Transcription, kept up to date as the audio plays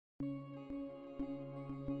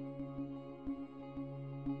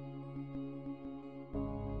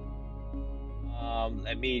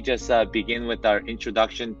Let me just begin with our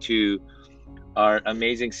introduction to our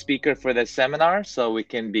amazing speaker for the seminar so we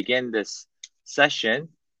can begin this session.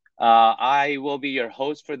 I will be your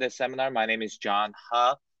host for this seminar. My name is John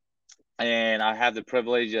Ha, and I have the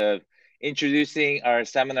privilege of introducing our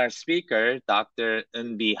seminar speaker, Dr.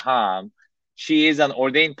 Eunbi Ham. She is an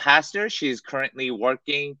ordained pastor. She is currently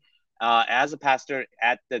working as a pastor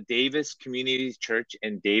at the Davis Community Church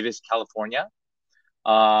in Davis, California.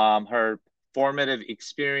 Her formative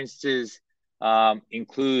experiences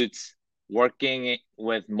includes working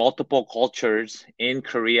with multiple cultures in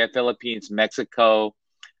Korea, Philippines, Mexico,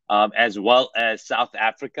 as well as South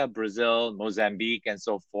Africa, Brazil, Mozambique, and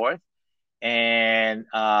so forth. And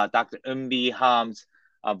Dr. Eunbi Ham's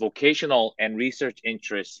vocational and research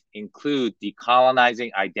interests include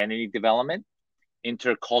decolonizing identity development,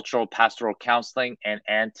 intercultural pastoral counseling, and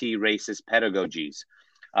anti-racist pedagogies.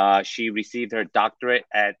 She received her doctorate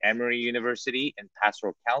at Emory University in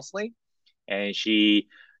pastoral counseling, and she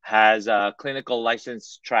has a clinical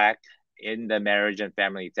license track in the marriage and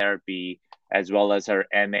family therapy, as well as her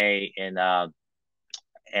MA in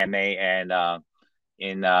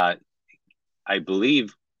I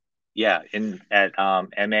believe, MA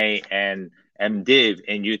and MDiv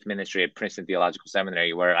in youth ministry at Princeton Theological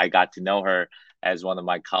Seminary, where I got to know her as one of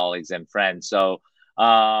my colleagues and friends. So,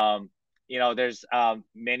 there's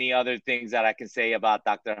many other things that I can say about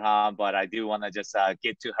Dr. Ham, but I do want to just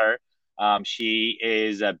get to her. She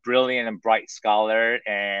is a brilliant and bright scholar,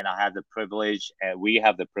 and we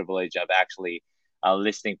have the privilege of actually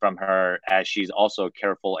listening from her, as she's also a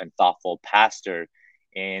careful and thoughtful pastor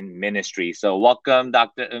in ministry. So welcome,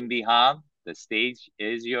 Dr. Eunbi Ham. The stage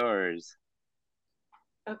is yours.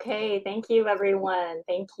 Okay, thank you, everyone.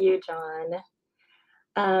 Thank you, John.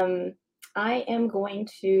 I am going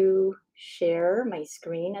to share my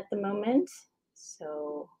screen at the moment.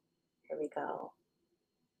 So here we go.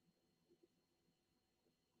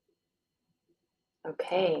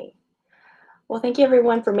 Okay. Well, thank you,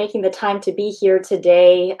 everyone, for making the time to be here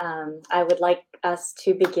today. I would like us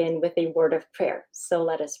to begin with a word of prayer. So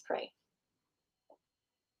let us pray.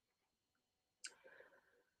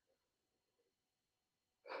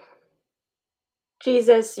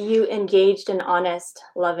 Jesus, you engaged in honest,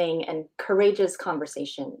 loving, and courageous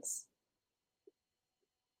conversations.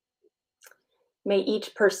 May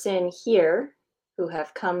each person here who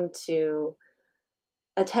have come to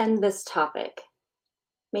attend this topic,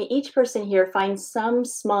 may each person here find some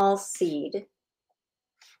small seed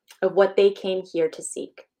of what they came here to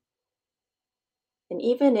seek. And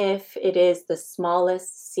even if it is the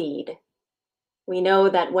smallest seed, we know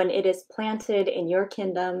that when it is planted in your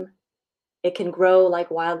kingdom, it can grow like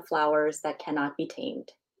wildflowers that cannot be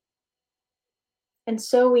tamed. And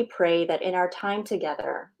so we pray that in our time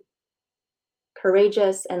together,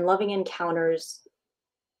 courageous and loving encounters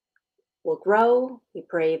will grow. We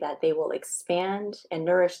pray that they will expand and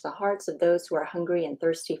nourish the hearts of those who are hungry and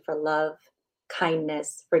thirsty for love,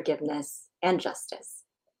 kindness, forgiveness, and justice.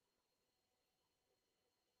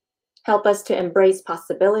 Help us to embrace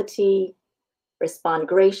possibility, respond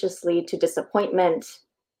graciously to disappointment,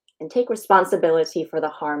 and take responsibility for the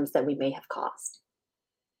harms that we may have caused.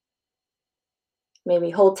 May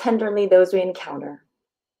we hold tenderly those we encounter.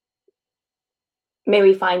 May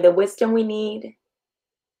we find the wisdom we need,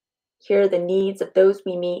 hear the needs of those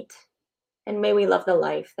we meet, and may we love the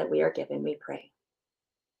life that we are given, we pray.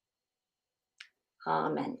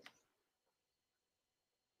 Amen.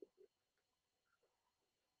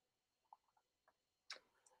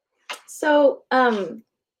 So,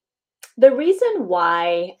 the reason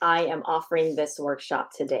why I am offering this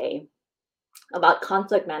workshop today about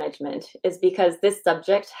conflict management is because this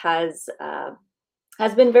subject has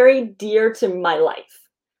been very dear to my life.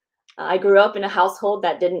 I grew up in a household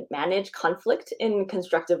that didn't manage conflict in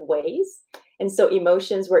constructive ways, and so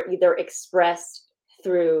emotions were either expressed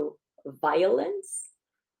through violence,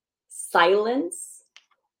 silence,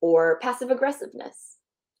 or passive aggressiveness,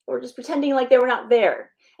 or just pretending like they were not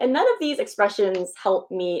there. And none of these expressions help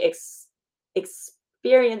me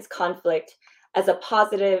experience conflict as a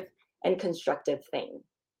positive and constructive thing.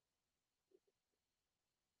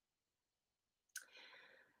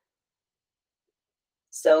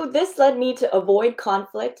 So this led me to avoid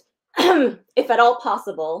conflict, if at all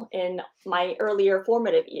possible, in my earlier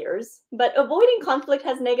formative years. But avoiding conflict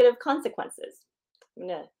has negative consequences. I'm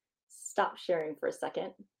going to stop sharing for a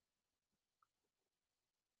second.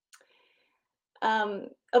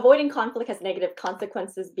 Avoiding conflict has negative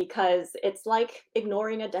consequences because it's like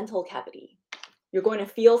ignoring a dental cavity. You're going to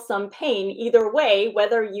feel some pain either way,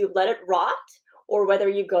 whether you let it rot or whether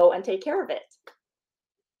you go and take care of it.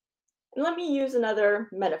 And let me use another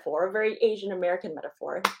metaphor, a very Asian American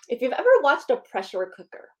metaphor. If you've ever watched a pressure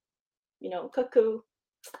cooker, cuckoo,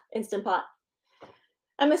 Instant Pot,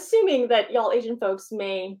 I'm assuming that y'all Asian folks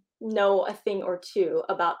may know a thing or two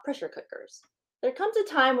about pressure cookers. There comes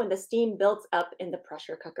a time when the steam builds up in the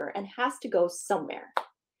pressure cooker and has to go somewhere.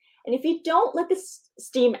 And if you don't let the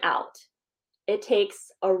steam out, it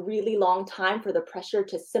takes a really long time for the pressure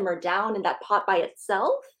to simmer down in that pot by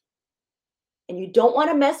itself. And you don't want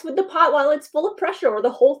to mess with the pot while it's full of pressure, or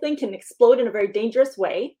the whole thing can explode in a very dangerous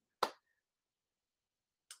way.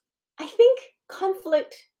 I think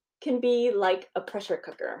conflict can be like a pressure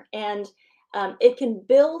cooker, and it can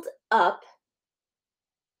build up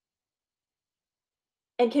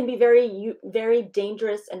and can be very, very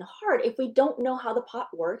dangerous and hard if we don't know how the pot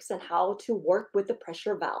works and how to work with the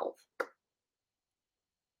pressure valve.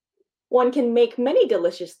 One can make many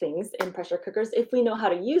delicious things in pressure cookers if we know how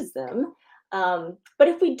to use them. But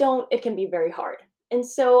if we don't, it can be very hard. And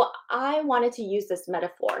so I wanted to use this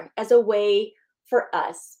metaphor as a way for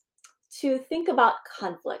us to think about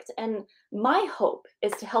conflict. And my hope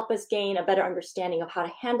is to help us gain a better understanding of how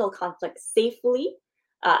to handle conflict safely,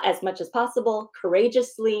 as much as possible,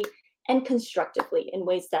 courageously, and constructively in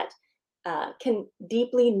ways that can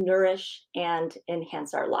deeply nourish and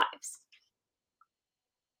enhance our lives.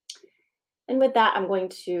 And with that, I'm going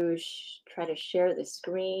to try to share the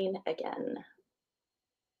screen again.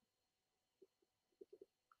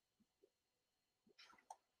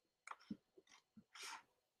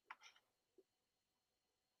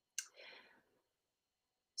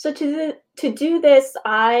 So to do this,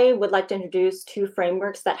 I would like to introduce two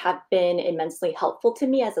frameworks that have been immensely helpful to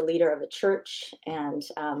me as a leader of a church and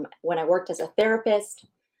when I worked as a therapist.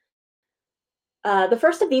 The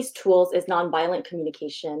first of these tools is nonviolent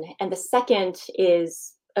communication, and the second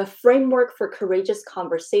is a framework for courageous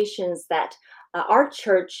conversations that our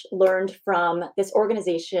church learned from this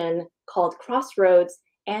organization called Crossroads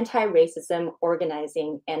Anti-Racism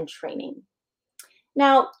Organizing and Training.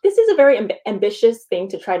 Now, this is a very ambitious thing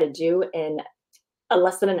to try to do in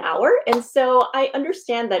less than an hour. And so I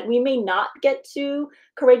understand that we may not get to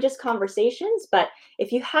courageous conversations, but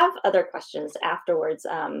if you have other questions afterwards,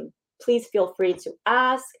 please feel free to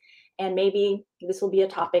ask, and maybe this will be a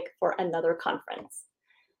topic for another conference.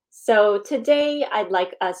 So today I'd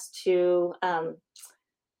like us to,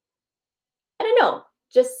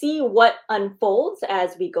 just see what unfolds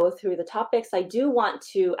as we go through the topics. I do want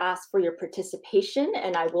to ask for your participation,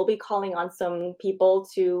 and I will be calling on some people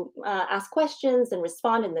to ask questions and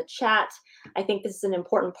respond in the chat. I think this is an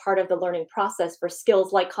important part of the learning process for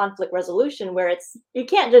skills like conflict resolution, where you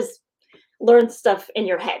can't just learn stuff in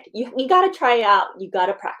your head. You got to try it out. You got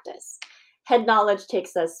to practice. Head knowledge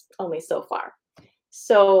takes us only so far.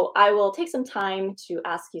 So I will take some time to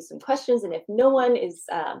ask you some questions, and if no one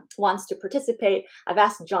wants to participate, I've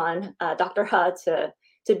asked John, Dr. Ha,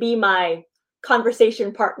 to be my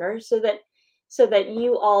conversation partner, so that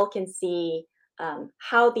you all can see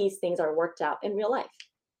how these things are worked out in real life.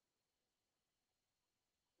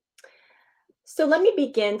 So let me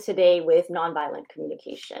begin today with nonviolent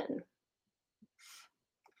communication.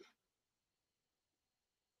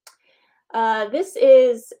 This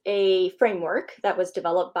is a framework that was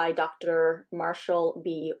developed by Dr. Marshall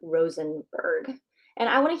B. Rosenberg. And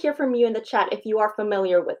I want to hear from you in the chat if you are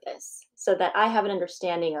familiar with this, so that I have an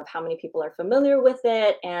understanding of how many people are familiar with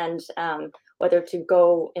it and whether to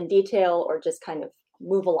go in detail or just kind of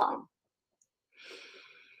move along.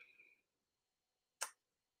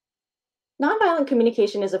 Nonviolent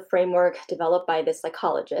communication is a framework developed by this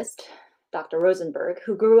psychologist, Dr. Rosenberg,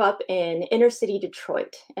 who grew up in inner city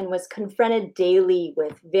Detroit and was confronted daily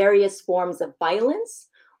with various forms of violence,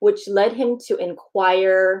 which led him to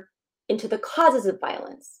inquire into the causes of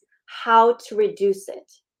violence, how to reduce it.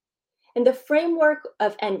 And the framework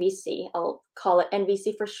of NVC, I'll call it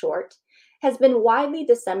NVC for short, has been widely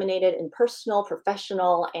disseminated in personal,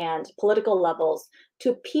 professional, and political levels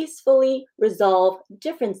to peacefully resolve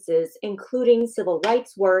differences, including civil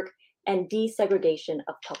rights work and desegregation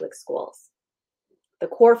of public schools. The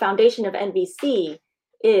core foundation of NVC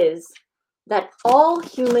is that all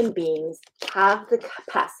human beings have the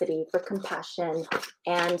capacity for compassion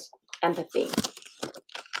and empathy.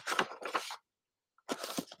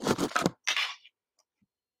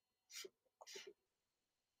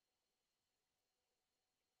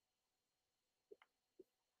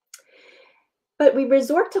 But we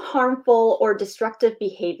resort to harmful or destructive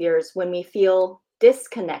behaviors when we feel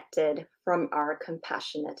disconnected from our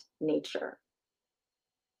compassionate nature.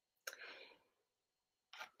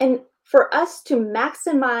 And For us to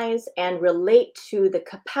maximize and relate to the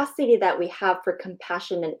capacity that we have for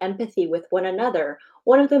compassion and empathy with one another,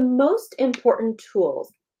 one of the most important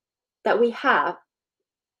tools that we have,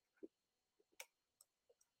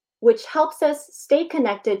 which helps us stay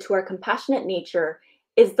connected to our compassionate nature,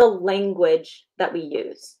 is the language that we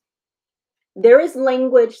use. There is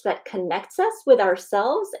language that connects us with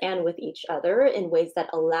ourselves and with each other in ways that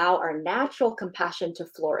allow our natural compassion to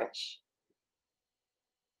flourish.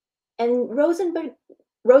 And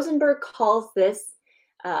Rosenberg calls this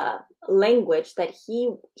language that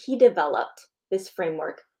he developed, this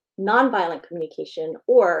framework, nonviolent communication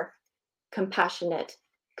or compassionate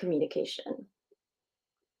communication.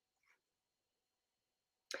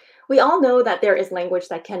 We all know that there is language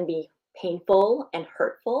that can be painful and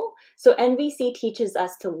hurtful. So NVC teaches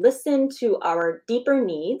us to listen to our deeper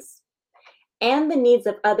needs and the needs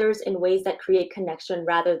of others in ways that create connection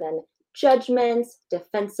rather than judgments,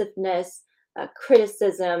 defensiveness,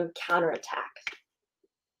 criticism, counterattack.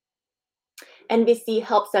 NVC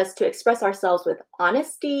helps us to express ourselves with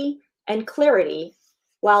honesty and clarity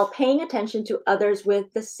while paying attention to others with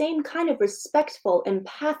the same kind of respectful,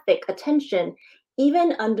 empathic attention,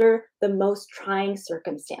 even under the most trying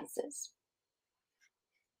circumstances.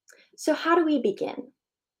 So how do we begin?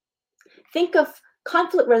 Think of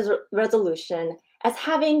conflict resolution as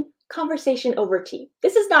having conversation over tea.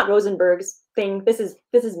 This is not Rosenberg's thing. This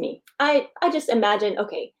is me. I just imagine,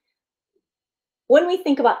 okay, when we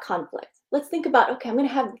think about conflict, let's think about, okay, I'm going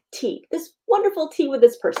to have tea, this wonderful tea with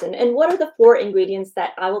this person. And what are the 4 ingredients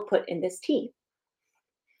that I will put in this tea?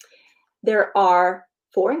 There are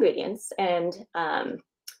 4 ingredients, and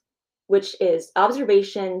which is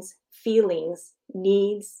observations, feelings,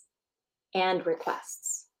 needs, and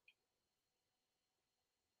requests.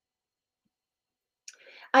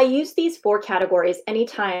 I use these 4 categories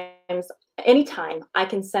anytime I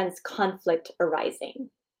can sense conflict arising.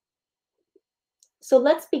 So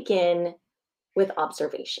let's begin with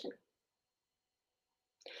observation.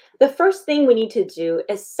 The first thing we need to do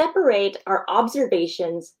is separate our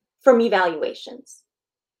observations from evaluations,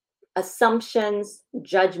 assumptions,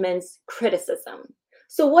 judgments, criticism.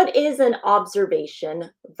 So what is an observation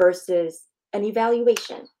versus an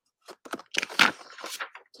evaluation?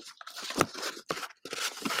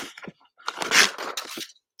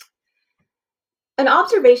 An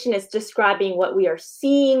observation is describing what we are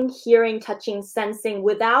seeing, hearing, touching, sensing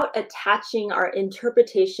without attaching our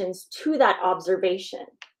interpretations to that observation.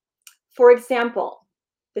 For example,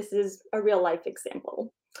 this is a real life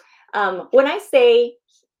example. When I say,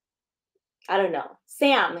 I don't know,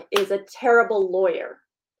 Sam is a terrible lawyer,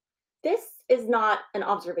 this is not an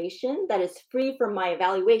observation that is free from my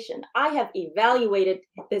evaluation. I have evaluated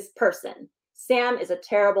this person. Sam is a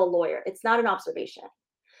terrible lawyer. It's not an observation.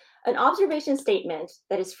 An observation statement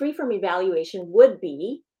that is free from evaluation would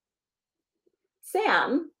be,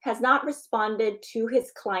 Sam has not responded to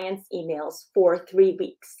his client's emails for 3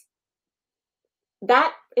 weeks.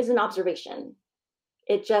 That is an observation.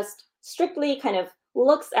 It just strictly kind of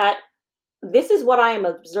looks at, this is what I am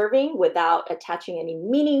observing without attaching any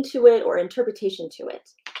meaning to it or interpretation to it.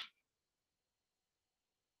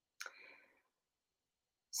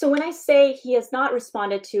 So when I say he has not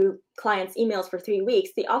responded to clients' emails for 3 weeks,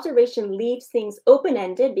 the observation leaves things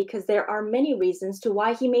open-ended because there are many reasons to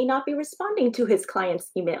why he may not be responding to his clients'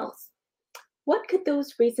 emails. What could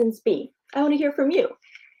those reasons be? I want to hear from you.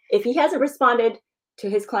 If he hasn't responded to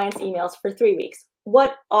his clients' emails for 3 weeks,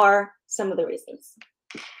 what are some of the reasons?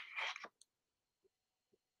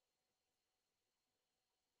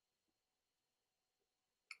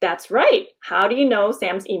 That's right. How do you know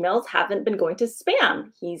Sam's emails haven't been going to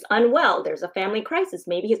spam? He's unwell. There's a family crisis.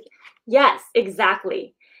 Maybe he's, yes,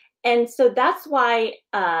 exactly. And so that's why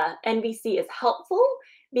NVC is helpful,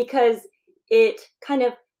 because it kind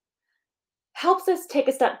of helps us take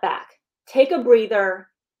a step back, take a breather,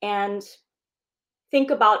 and think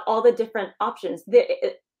about all the different options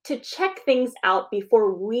to check things out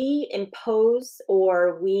before we impose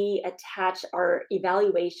or we attach our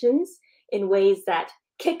evaluations in ways that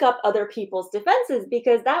kick up other people's defenses,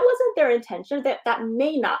 because that wasn't their intention, that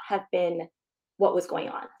may not have been what was going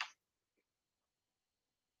on.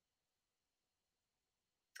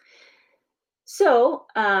 So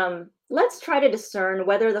let's try to discern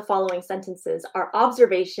whether the following sentences are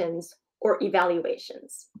observations or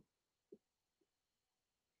evaluations.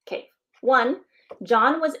 Okay, 1,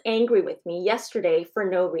 John was angry with me yesterday for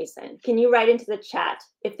no reason. Can you write into the chat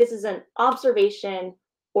if this is an observation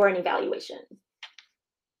or an evaluation?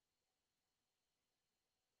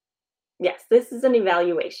 Yes, this is an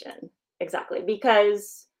evaluation, exactly,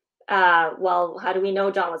 because, well, how do we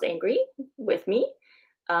know John was angry with me?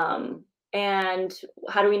 And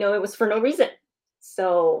how do we know it was for no reason?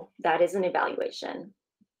 So that is an evaluation.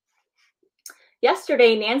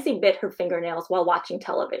 Yesterday, Nancy bit her fingernails while watching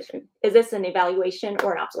television. Is this an evaluation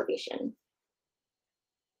or an observation?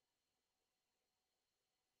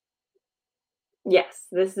 Yes,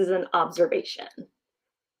 this is an observation.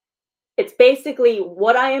 It's basically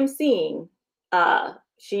what I am seeing.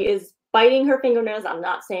 She is biting her fingernails. I'm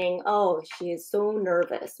not saying, oh, she is so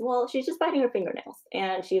nervous. Well, she's just biting her fingernails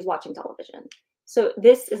and she's watching television. So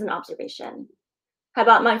this is an observation. How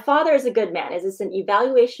about my father is a good man? Is this an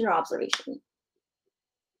evaluation or observation?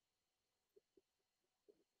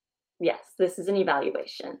 Yes, this is an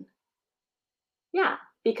evaluation. Yeah,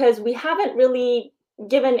 because we haven't really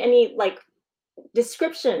given any like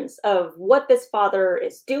descriptions of what this father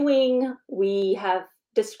is doing. We have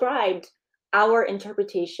described our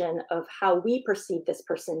interpretation of how we perceive this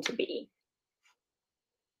person to be.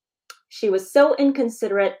 She was so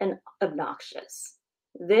inconsiderate and obnoxious.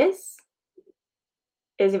 This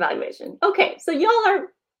is evaluation. Okay, so y'all are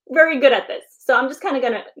very good at this. So I'm just kind of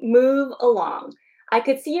going to move along. I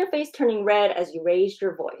could see your face turning red as you raised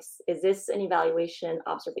your voice. Is this an evaluation,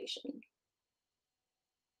 observation?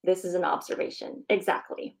 This is an observation.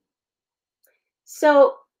 Exactly.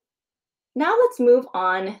 So now let's move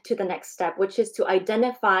on to the next step, which is to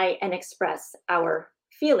identify and express our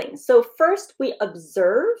feelings. So first we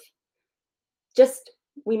observe,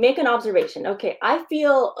 we make an observation. Okay, I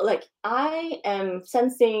feel like I am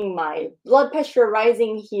sensing my blood pressure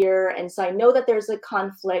rising here. And so I know that there's a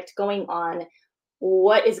conflict going on.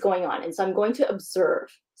 What is going on? And so I'm going to observe.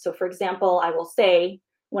 So for example, I will say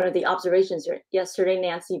one of the observations yesterday,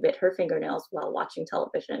 Nancy bit her fingernails while watching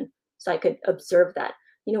television. So I could observe that.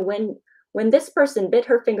 You know, when this person bit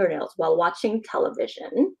her fingernails while watching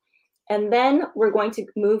television, and then we're going to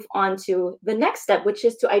move on to the next step, which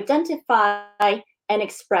is to identify and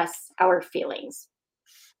express our feelings.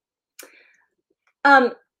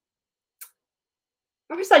 First,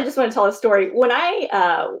 I just want to tell a story. When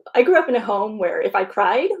I grew up in a home where if I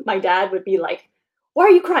cried, my dad would be like, "Why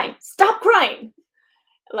are you crying? Stop crying!"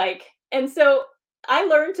 And so I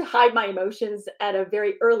learned to hide my emotions at a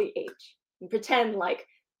very early age and pretend like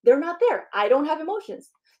they're not there. I don't have emotions.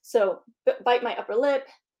 So bite my upper lip.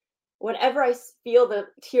 Whenever I feel the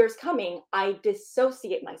tears coming, I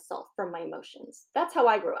dissociate myself from my emotions. That's how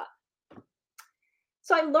I grew up.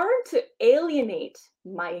 So I learned to alienate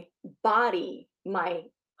my body, my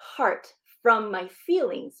heart from my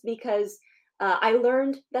feelings because I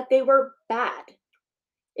learned that they were bad.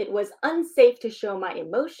 It was unsafe to show my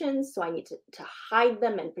emotions, so I need to hide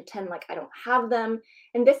them and pretend like I don't have them.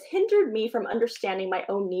 And this hindered me from understanding my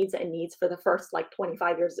own needs and needs for the first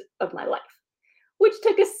 25 years of my life, which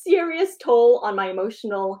took a serious toll on my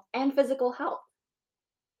emotional and physical health.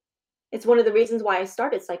 It's one of the reasons why I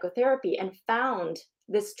started psychotherapy and found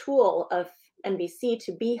this tool of NVC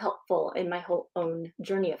to be helpful in my whole own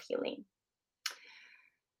journey of healing.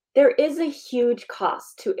 There is a huge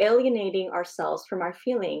cost to alienating ourselves from our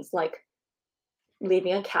feelings, like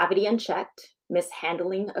leaving a cavity unchecked,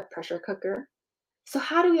 mishandling a pressure cooker. So,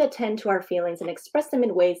 how do we attend to our feelings and express them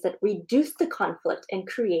in ways that reduce the conflict and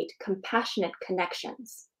create compassionate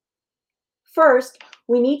connections? First,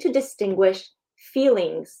 we need to distinguish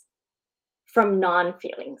feelings from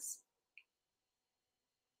non-feelings.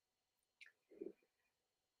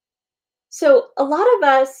 So a lot of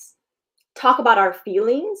us talk about our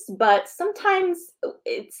feelings, but sometimes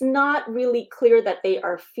it's not really clear that they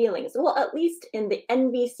are feelings. Well, at least in the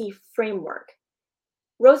NVC framework,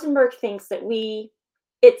 Rosenberg thinks that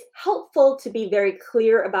it's helpful to be very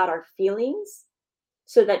clear about our feelings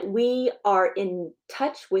so that we are in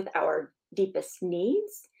touch with our deepest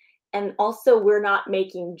needs. And also we're not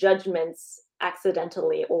making judgments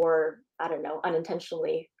accidentally or, I don't know,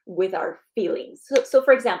 unintentionally with our feelings. So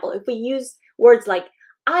for example, if we use words like,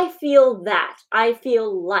 I feel that, I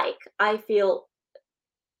feel like, I feel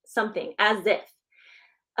something, as if,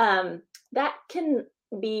 that can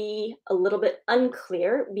be a little bit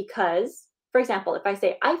unclear because, for example, if I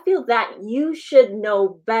say, I feel that you should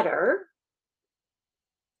know better,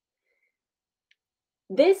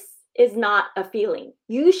 this is not a feeling.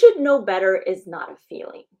 You should know better is not a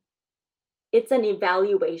feeling. It's an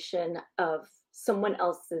evaluation of someone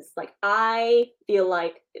else's, I feel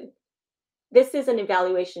like this is an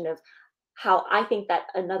evaluation of how I think that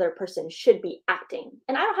another person should be acting.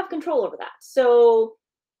 And I don't have control over that. So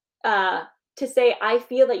to say, I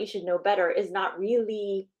feel that you should know better is not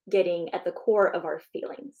really getting at the core of our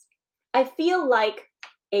feelings. I feel like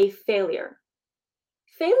a failure.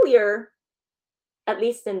 Failure, at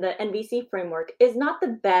least in the NVC framework, is not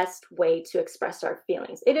the best way to express our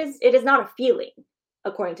feelings. It is not a feeling.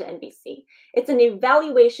 according to NBC. It's an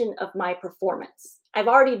evaluation of my performance. I've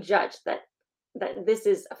already judged that this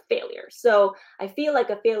is a failure. So I feel like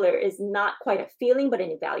a failure is not quite a feeling, but an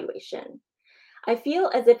evaluation. I feel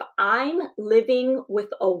as if I'm living with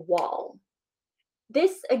a wall.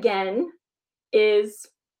 This again is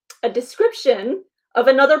a description of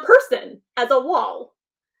another person as a wall.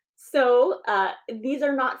 So these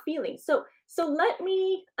are not feelings. So let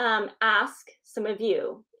me ask some of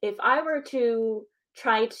you, if I were to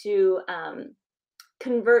try to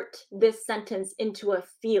convert this sentence into a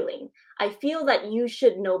feeling, I feel that you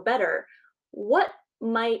should know better. What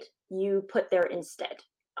might you put there instead?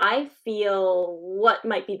 I feel, what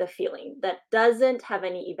might be the feeling that doesn't have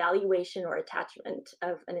any evaluation or attachment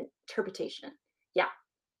of an interpretation? Yeah,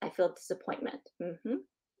 I feel disappointment.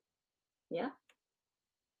 Yeah.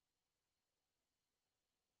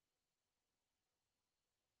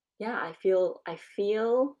 Yeah, I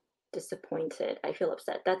feel disappointed. I feel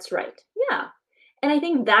upset. That's right. Yeah. And I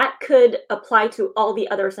think that could apply to all the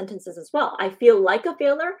other sentences as well. I feel like a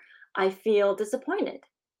failure. I feel disappointed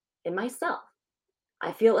in myself.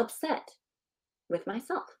 I feel upset with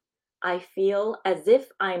myself. I feel as if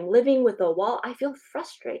I'm living with a wall. I feel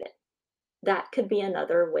frustrated. That could be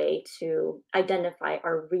another way to identify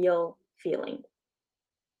our real feeling.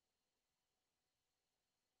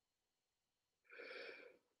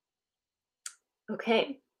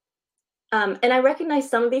 Okay. And I recognize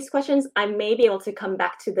some of these questions. I may be able to come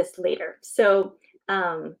back to this later. So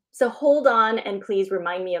hold on and please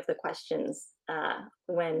remind me of the questions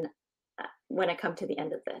when I come to the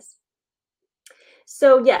end of this.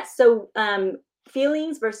 So yes,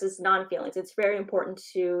 feelings versus non-feelings. It's very important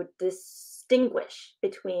to distinguish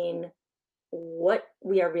between what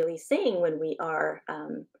we are really saying when we are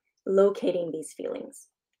locating these feelings.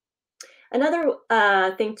 Another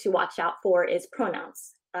thing to watch out for is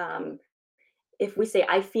pronouns. If we say,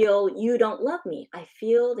 I feel you don't love me, I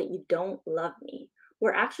feel that you don't love me,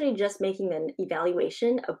 we're actually just making an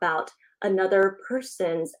evaluation about another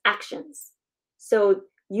person's actions. So,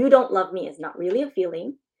 you don't love me is not really a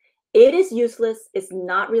feeling. It is useless. It's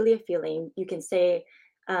not really a feeling. You can say,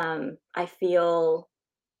 I feel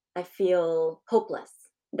hopeless.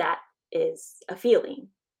 That is a feeling.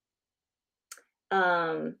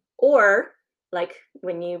 Or like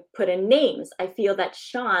when you put in names, I feel that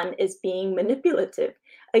Sean is being manipulative.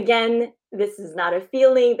 Again, this is not a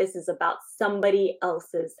feeling, this is about somebody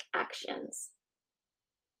else's actions.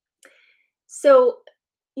 So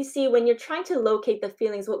you see, when you're trying to locate the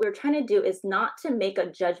feelings, what we're trying to do is not to make a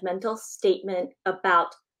judgmental statement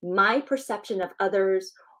about my perception of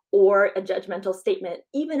others or a judgmental statement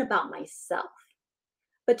even about myself,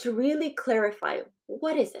 but to really clarify,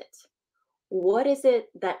 what is it? What is it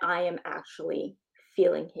that I am actually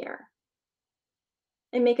feeling here?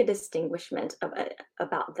 And make a distinguishment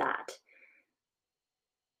about that.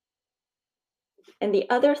 And the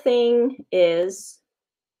other thing is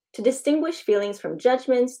to distinguish feelings from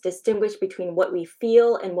judgments, distinguish between what we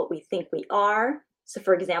feel and what we think we are. So,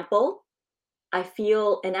 for example, I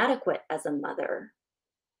feel inadequate as a mother.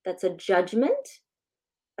 That's a judgment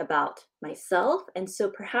about myself. And so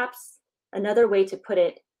perhaps another way to put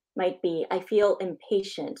it might be, I feel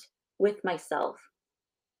impatient with myself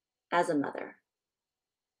as a mother.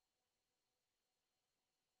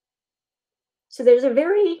 So there's a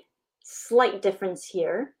very slight difference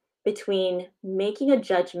here between making a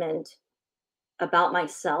judgment about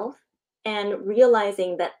myself and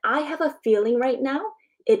realizing that I have a feeling right now.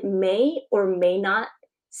 It may or may not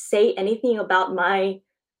say anything about my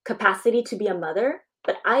capacity to be a mother,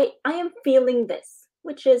 but I am feeling this,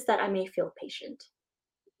 which is that I may feel patient.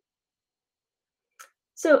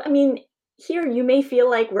 So, I mean, here you may feel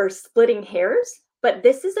like we're splitting hairs, but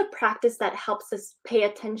this is a practice that helps us pay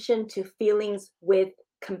attention to feelings with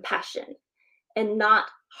compassion and not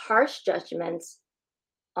harsh judgments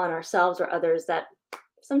on ourselves or others that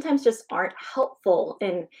sometimes just aren't helpful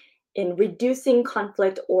in reducing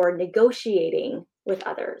conflict or negotiating with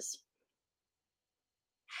others.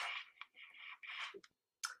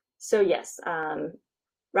 So yes,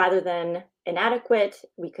 rather than inadequate,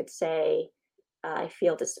 we could say, I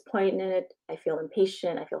feel disappointed, I feel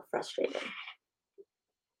impatient, I feel frustrated.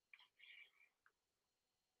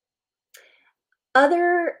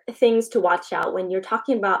 Other things to watch out when you're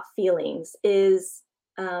talking about feelings is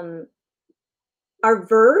our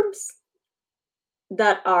verbs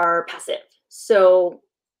that are passive. So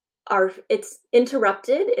it's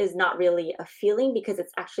interrupted is not really a feeling because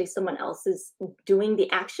it's actually someone else is doing the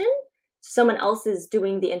action. Someone else is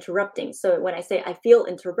doing the interrupting. So when I say I feel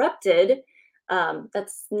interrupted,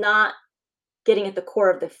 that's not getting at the core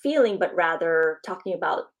of the feeling, but rather talking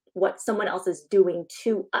about what someone else is doing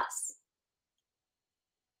to us.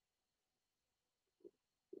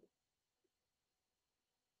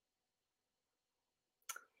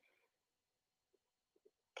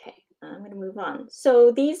 Okay, I'm going to move on.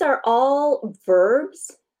 So these are all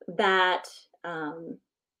verbs that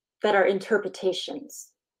that are interpretations.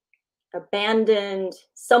 Abandoned,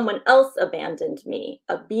 someone else abandoned me.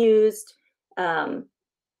 Abused. Um,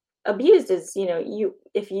 Abused is, you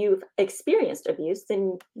if you've experienced abuse,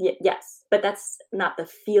 then yes, but that's not the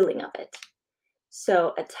feeling of it.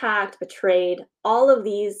 So attacked, betrayed, all of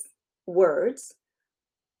these words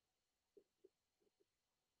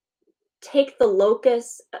take the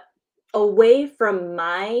locus away from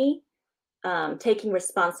my taking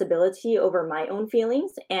responsibility over my own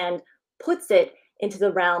feelings and puts it into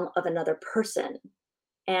the realm of another person.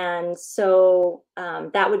 And so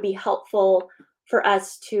that would be helpful for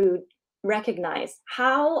us to recognize,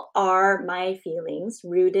 how are my feelings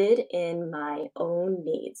rooted in my own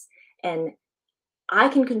needs? And I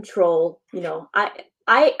can control, I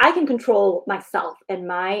can control myself and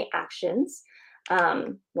my actions.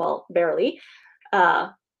 Well, barely. Uh,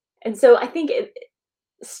 and so I think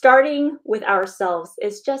starting with ourselves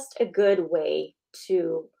is just a good way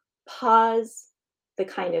to pause the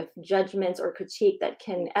kind of judgments or critique that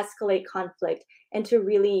can escalate conflict, and to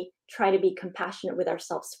really try to be compassionate with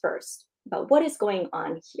ourselves first about what is going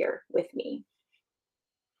on here with me.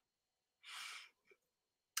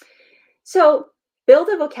 So build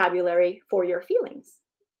a vocabulary for your feelings.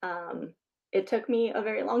 It took me a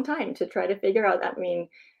very long time to try to figure out that. I mean,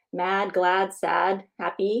 mad, glad, sad,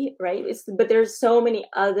 happy, right? But there's so many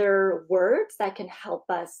other words that can help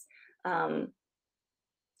us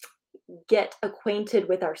get acquainted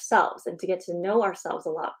with ourselves and to get to know ourselves a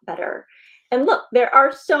lot better. And look, there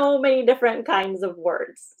are so many different kinds of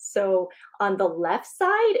words. So on the left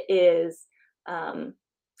side is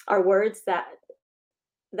our words that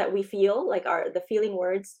we feel, like the feeling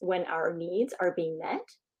words when our needs are being met.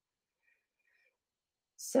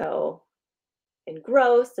 So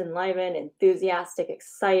engrossed, enlivened, enthusiastic,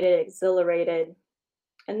 excited, exhilarated.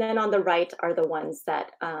 And then on the right are the ones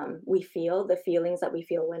that we feel, the feelings that we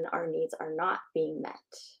feel when our needs are not being met.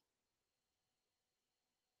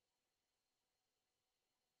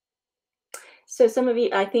 So some of you,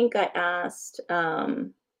 I think I asked,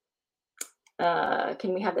 can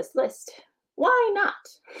we have this list? Why not?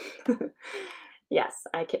 Yes,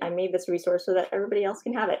 I made this resource so that everybody else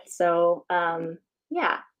can have it. So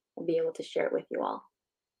yeah, I'll be able to share it with you all.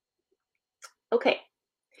 Okay.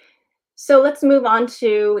 So let's move on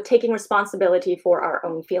to taking responsibility for our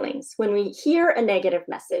own feelings. When we hear a negative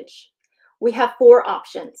message, we have 4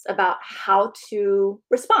 options about how to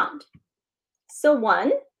respond. So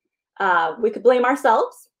one, we could blame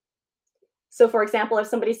ourselves. So for example, if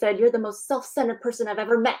somebody said, "You're the most self-centered person I've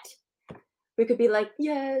ever met," we could be like,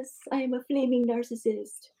 "Yes, I am a flaming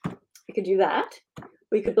narcissist." We could do that.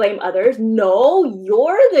 We could blame others. "No,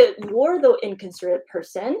 you're the inconsiderate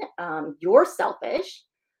person. You're selfish."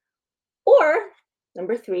 Or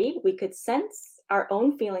number 3, we could sense our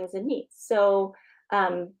own feelings and needs. So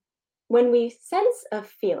when we sense a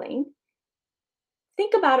feeling,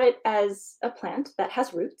 think about it as a plant that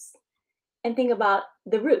has roots, and think about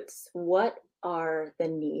the roots. What are the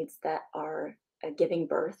needs that are giving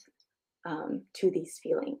birth to these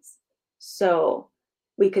feelings? So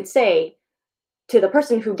we could say to the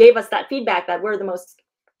person who gave us that feedback that we're the most,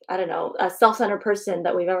 I don't know, a self-centered person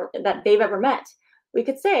that they've ever met, we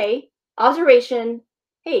could say, observation,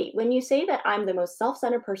 "Hey, when you say that I'm the most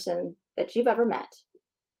self-centered person that you've ever met,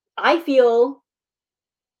 I feel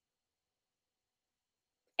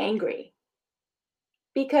angry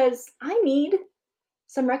because I need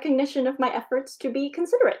some recognition of my efforts to be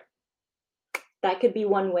considerate." That could be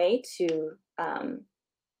one way to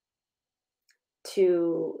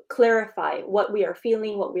clarify what we are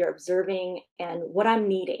feeling, what we are observing, and what I'm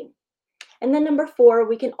needing. And then number 4,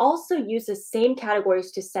 we can also use the same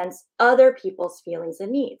categories to sense other people's feelings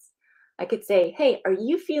and needs. I could say, "Hey, are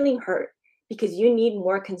you feeling hurt because you need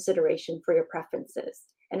more consideration for your preferences?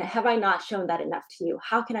 And have I not shown that enough to you?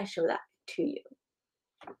 How can I show that to you?"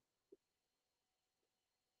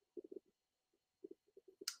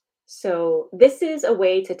 So this is a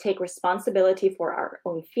way to take responsibility for our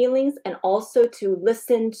own feelings and also to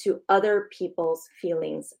listen to other people's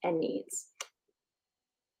feelings and needs.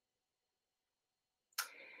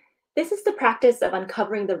 This is the practice of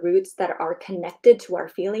uncovering the roots that are connected to our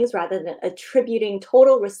feelings rather than attributing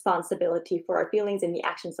total responsibility for our feelings in the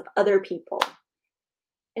actions of other people.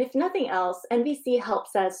 And if nothing else, NVC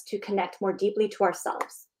helps us to connect more deeply to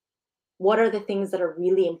ourselves. What are the things that are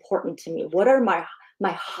really important to me? What are my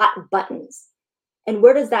hot buttons? And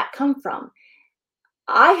where does that come from?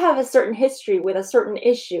 I have a certain history with a certain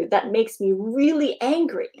issue that makes me really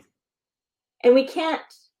angry. And we can't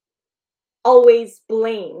always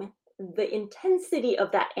blame the intensity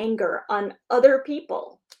of that anger on other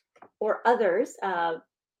people or others,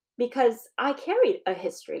 because I carried a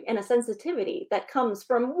history and a sensitivity that comes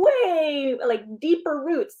from way like deeper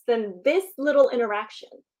roots than this little interaction.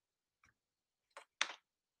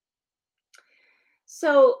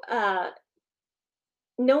 So,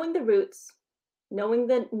 knowing the roots, knowing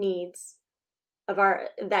the needs of our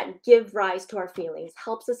that give rise to our feelings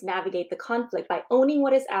helps us navigate the conflict by owning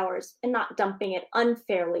what is ours and not dumping it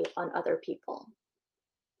unfairly on other people.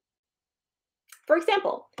 For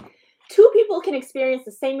example, two people can experience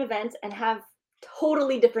the same event and have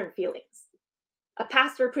totally different feelings. A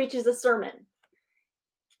pastor preaches a sermon.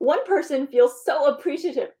 One person feels so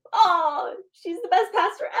appreciative. Oh, she's the best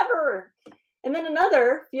pastor ever. And then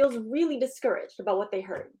another feels really discouraged about what they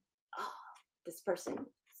heard. Oh, this person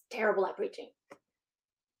is terrible at preaching.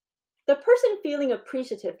 The person feeling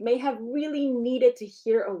appreciative may have really needed to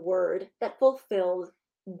hear a word that fulfilled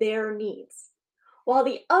their needs, while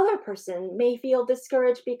the other person may feel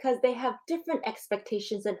discouraged because they have different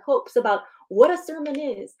expectations and hopes about what a sermon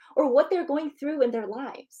is or what they're going through in their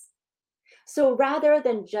lives. So rather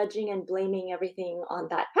than judging and blaming everything on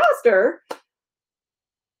that pastor,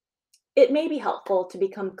 it may be helpful to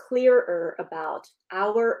become clearer about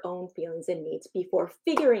our own feelings and needs before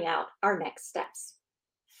figuring out our next steps.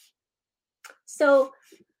 So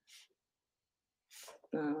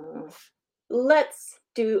let's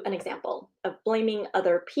do an example of blaming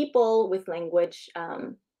other people with language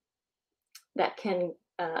that can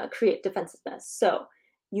create defensiveness. So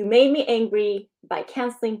you made me angry by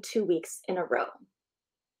canceling 2 weeks in a row.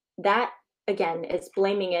 That, again, is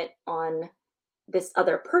blaming it on this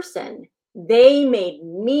other person. They made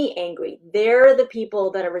me angry. They're the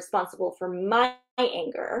people that are responsible for my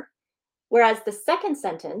anger. Whereas the second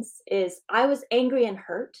sentence is, I was angry and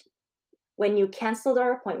hurt when you canceled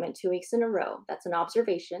our appointment 2 weeks in a row. That's an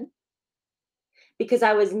observation. Because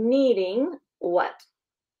I was needing what?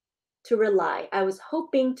 To rely. I was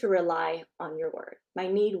hoping to rely on your word. My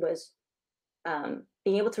need was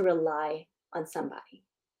being able to rely on somebody.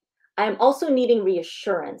 I am also needing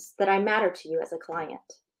reassurance that I matter to you as a client.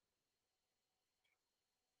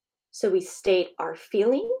 So we state our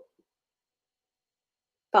feeling,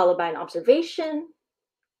 followed by an observation,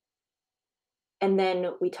 and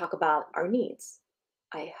then we talk about our needs.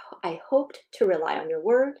 I hoped to rely on your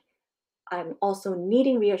word. I'm also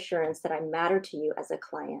needing reassurance that I matter to you as a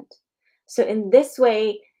client. So in this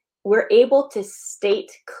way, we're able to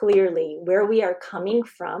state clearly where we are coming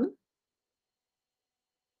from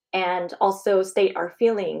and also state our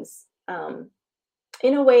feelings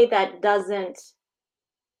in a way that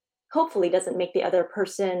hopefully doesn't make the other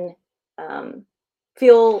person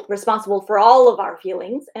feel responsible for all of our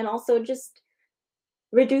feelings, and also just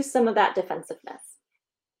reduce some of that defensiveness.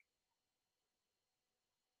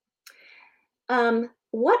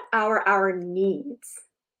 What are our needs?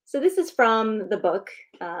 So this is from the book,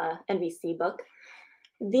 NVC book.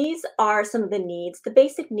 These are some of the needs, the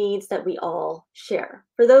basic needs that we all share.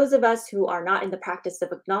 For those of us who are not in the practice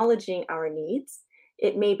of acknowledging our needs,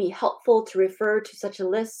 it may be helpful to refer to such a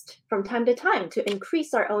list from time to time to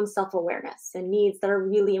increase our own self-awareness and needs that are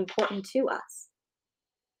really important to us.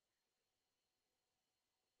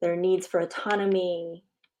 There are needs for autonomy,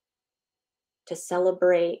 to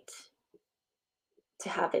celebrate, to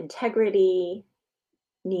have integrity,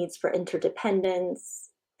 needs for interdependence,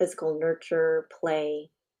 physical nurture, play,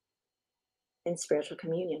 and spiritual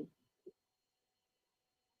communion.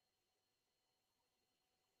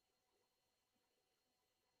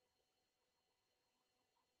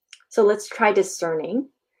 So let's try discerning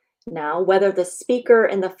now whether the speaker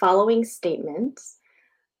in the following statements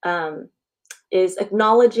is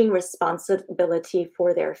acknowledging responsibility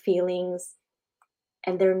for their feelings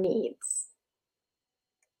and their needs.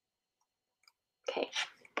 Okay.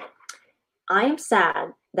 I am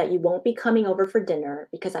sad that you won't be coming over for dinner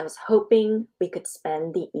because I was hoping we could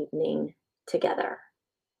spend the evening together.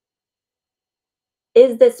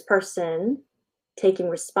 Is this person taking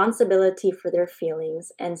responsibility for their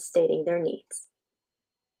feelings and stating their needs?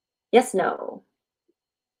 Yes, no.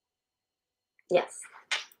 Yes,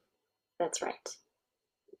 that's right.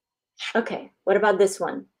 Okay, what about this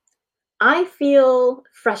one? I feel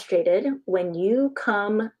frustrated when you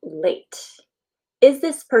come late. Is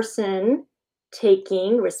this person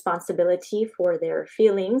taking responsibility for their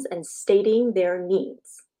feelings and stating their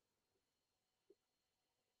needs?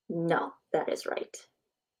 No, that is right.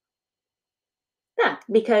 Yeah,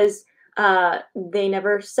 because they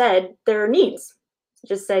never said their needs.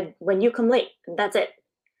 Just said, when you come late, and that's it.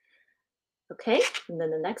 Okay, and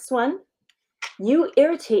then the next one. You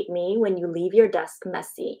irritate me when you leave your desk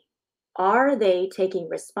messy. Are they taking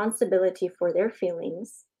responsibility for their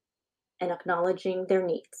feelings and acknowledging their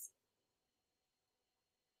needs?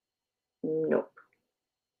 Nope.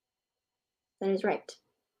 That is right.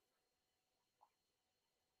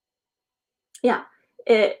 Yeah.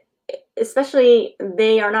 Especially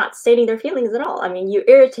they are not stating their feelings at all. I mean, you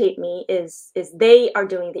irritate me is they are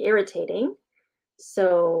doing the irritating.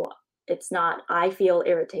 So it's not I feel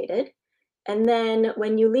irritated. And then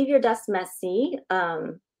when you leave your desk messy,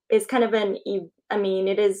 is kind of I mean,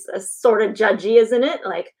 it is a sort of judgy, isn't it?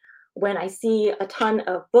 Like when I see a ton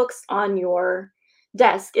of books on your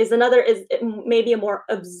desk is another is maybe a more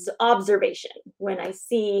observation. When I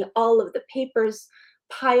see all of the papers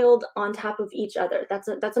piled on top of each other, that's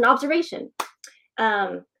an observation.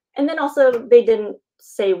 And then also they didn't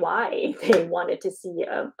say why they wanted to see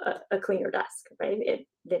a cleaner desk, right? They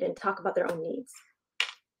didn't talk about their own needs.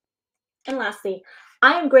 And lastly,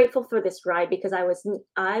 I am grateful for this ride because that's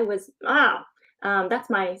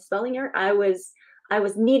my spelling error. I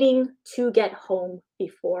was needing to get home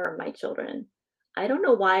before my children. I don't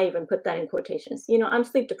know why I even put that in quotations. I'm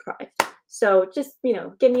sleep deprived. So just,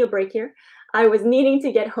 give me a break here. I was needing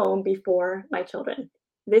to get home before my children.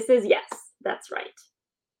 This is yes, that's right.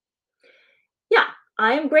 Yeah,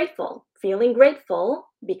 I am grateful, feeling grateful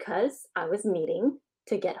because I was needing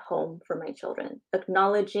to get home for my children,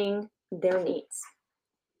 acknowledging their needs.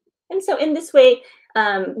 And so in this way,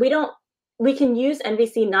 we can use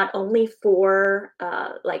NVC not only for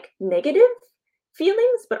like negative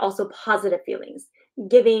feelings, but also positive feelings,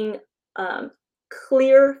 giving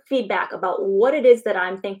clear feedback about what it is that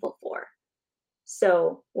I'm thankful for.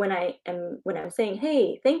 So when I'm saying,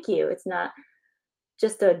 hey, thank you, it's not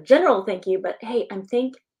just a general thank you, but hey,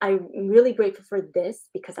 I'm really grateful for this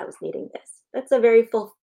because I was needing this. That's a very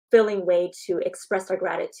fulfilling way to express our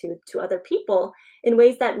gratitude to other people in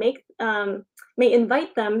ways that may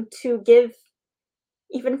invite them to give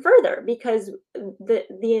even further, because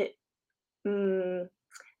the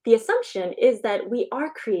assumption is that we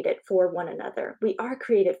are created for one another. We are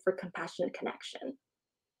created for compassionate connection.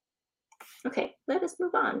 Okay, let us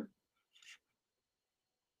move on.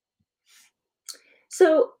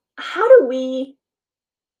 So, how do we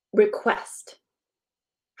request?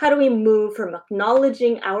 How do we move from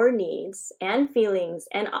acknowledging our needs and feelings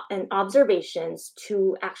and observations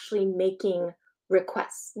to actually making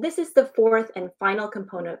requests? This is the fourth and final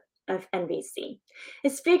component of NVC,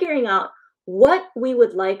 is figuring out what we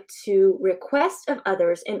would like to request of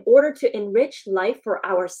others in order to enrich life for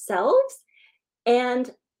ourselves and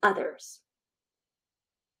others.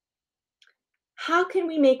 How can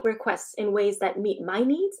we make requests in ways that meet my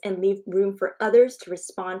needs and leave room for others to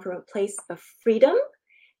respond from a place of freedom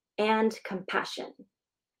and compassion?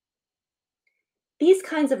 These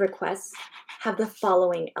kinds of requests have the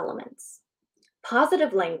following elements: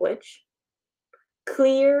 positive language,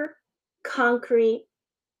 clear, concrete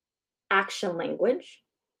action language,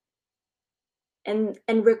 and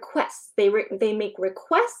requests. They make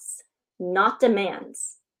requests, not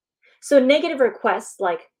demands. So negative requests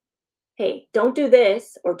like, hey, don't do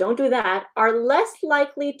this or don't do that, are less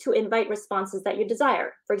likely to invite responses that you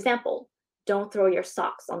desire. For example, don't throw your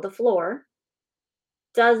socks on the floor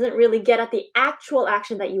doesn't really get at the actual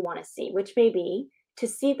action that you want to see, which may be to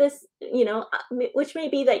see this, which may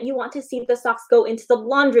be that you want to see the socks go into the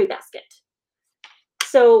laundry basket.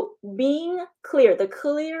 So being clear, the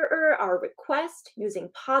clearer our request using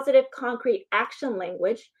positive, concrete action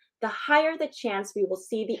language, the higher the chance we will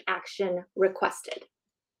see the action requested.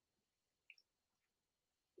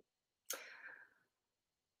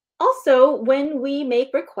 Also, when we make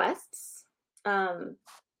requests,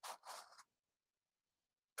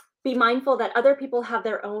 be mindful that other people have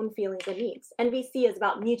their own feelings and needs. NVC is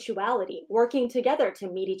about mutuality, working together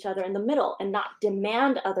to meet each other in the middle and not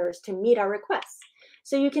demand others to meet our requests.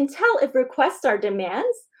 So you can tell if requests are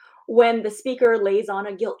demands when the speaker lays on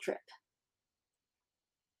a guilt trip.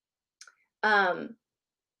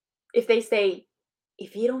 If they say,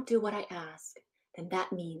 if you don't do what I ask, then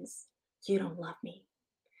that means you don't love me.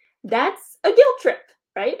 That's a guilt trip,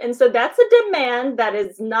 right? And so that's a demand that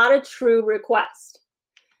is not a true request.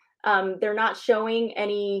 They're not showing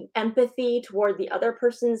any empathy toward the other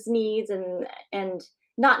person's needs and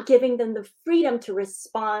not giving them the freedom to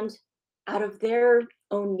respond out of their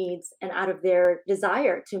own needs and out of their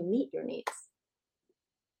desire to meet your needs.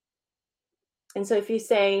 And so if you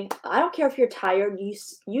say, I don't care if you're tired,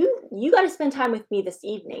 you got to spend time with me this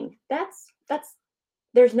evening.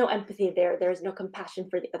 There's no empathy there. There's no compassion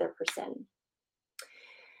for the other person.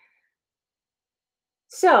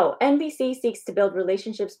 So, NVC seeks to build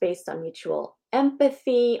relationships based on mutual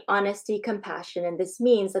empathy, honesty, compassion. And this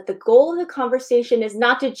means that the goal of the conversation is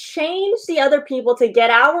not to change the other people to get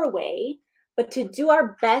our way, but to do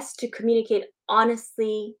our best to communicate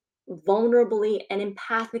honestly, vulnerably, and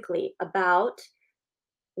empathically about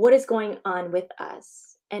what is going on with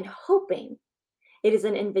us, and hoping it is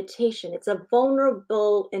an invitation. It's a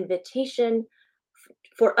vulnerable invitation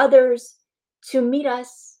for others to meet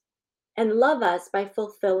us and love us by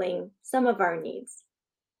fulfilling some of our needs,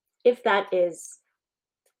 if that is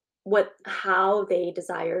how they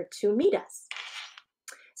desire to meet us.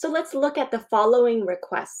 So let's look at the following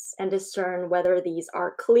requests and discern whether these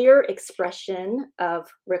are clear expression of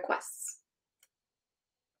requests.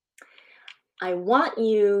 I want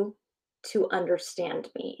you to understand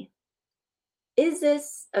me. Is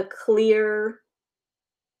this a clear,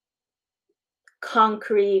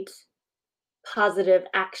 concrete, positive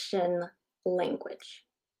action language?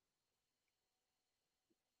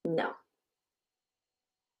 No.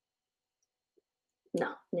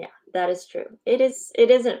 No, yeah, that is true. It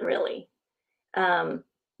isn't really.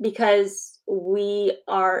 Because we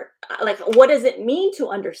are like, what does it mean to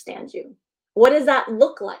understand you? What does that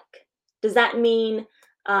look like? Does that mean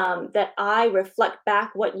that I reflect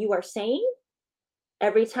back what you are saying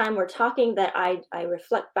every time we're talking? That I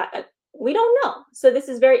reflect back? We don't know. So this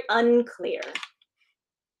is very unclear.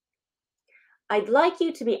 I'd like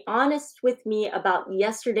you to be honest with me about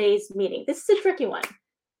yesterday's meeting. This is a tricky one.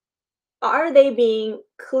 Are they being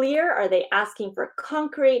clear? Are they asking for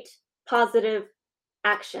concrete, positive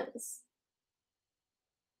actions?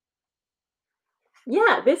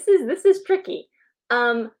 Yeah, this is tricky.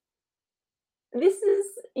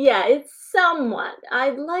 It's somewhat.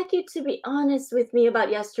 I'd like you to be honest with me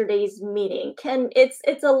about yesterday's meeting.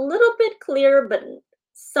 It's a little bit clear, but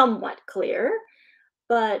somewhat clear.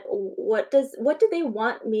 But what do they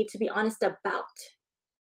want me to be honest about?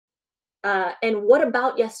 And what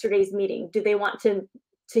about yesterday's meeting do they want to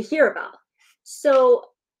hear about? So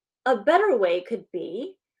a better way could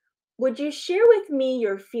be, would you share with me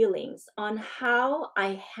your feelings on how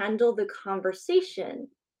I handled the conversation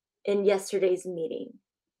in yesterday's meeting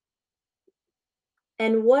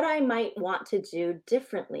and what I might want to do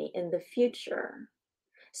differently in the future?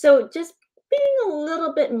 So just being a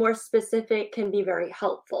little bit more specific can be very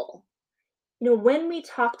helpful. When we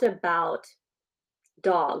talked about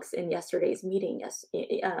dogs in yesterday's meeting,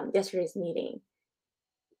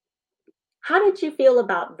 how did you feel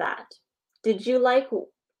about that? Did you like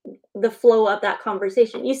the flow of that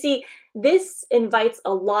conversation? You see, this invites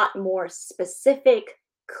a lot more specific,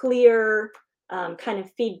 clear kind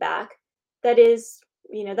of feedback that is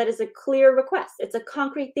a clear request. It's a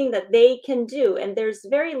concrete thing that they can do, and there's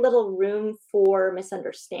very little room for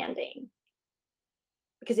misunderstanding.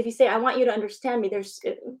 Because if you say, I want you to understand me,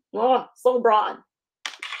 so broad.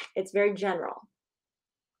 It's very general.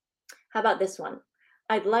 How about this one?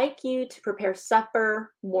 I'd like you to prepare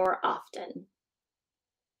supper more often.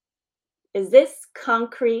 Is this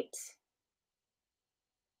concrete,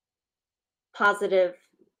 positive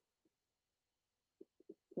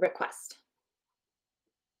request?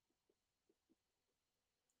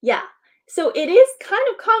 Yeah. So it is kind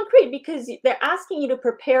of concrete because they're asking you to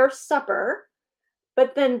prepare supper,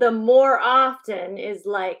 but then the more often is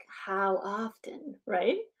like, how often,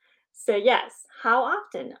 right? So yes, how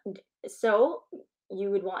often? So you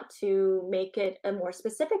would want to make it a more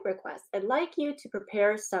specific request. I'd like you to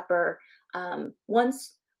prepare supper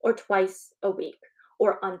once or twice a week,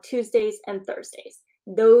 or on Tuesdays and Thursdays.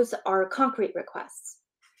 Those are concrete requests.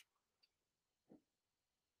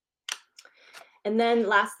 And then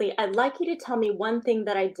lastly, I'd like you to tell me one thing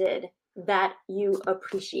that I did that you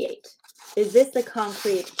appreciate. Is this a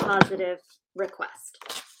concrete, positive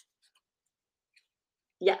request?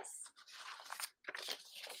 Yes.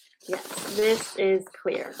 Yes, this is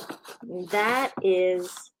clear. That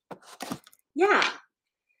is, yeah.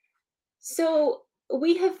 So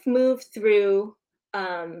we have moved through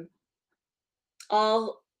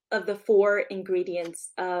all of the 4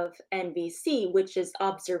 ingredients of NVC, which is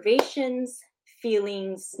observations,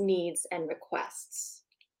 feelings, needs, and requests.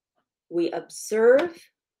 We observe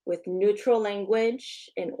with neutral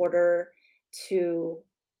language in order to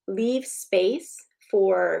leave space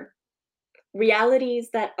for realities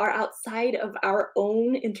that are outside of our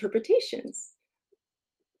own interpretations.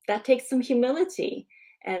 That takes some humility,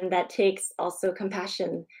 and that takes also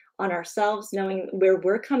compassion on ourselves, knowing where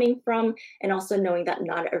we're coming from, and also knowing that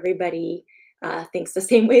not everybody thinks the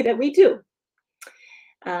same way that we do.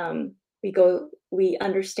 We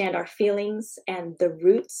understand our feelings and the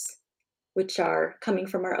roots, which are coming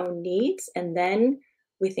from our own needs, and then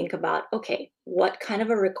we think about, okay, what kind of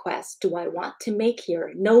a request do I want to make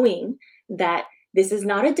here? Knowing that this is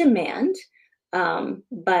not a demand,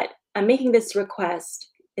 but I'm making this request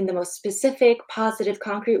in the most specific, positive,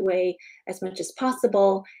 concrete way as much as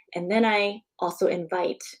possible. And then I also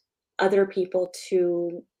invite other people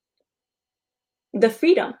to the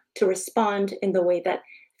freedom to respond in the way that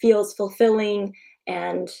feels fulfilling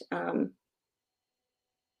and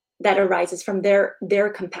that arises from their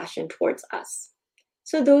compassion towards us.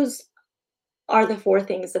 So those are the four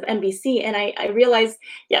things of NBC, and I realize,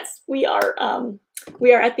 yes, we are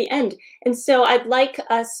at the end, and so I'd like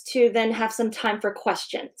us to then have some time for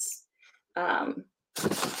questions, um,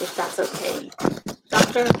 if that's okay.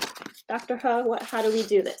 Dr. He, how do we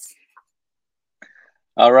do this?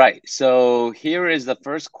 All right, so here is the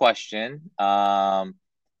first question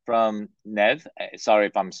from Nev. Sorry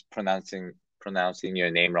if I'm pronouncing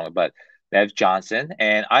your name wrong, but Nev Johnson.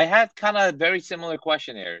 And I had kind of a very similar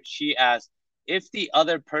question here. She asked, if the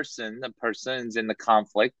other person, the persons in the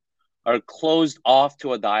conflict, are closed off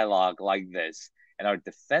to a dialogue like this and are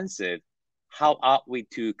defensive, how ought we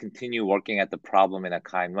to continue working at the problem in a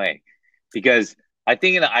kind way? Because I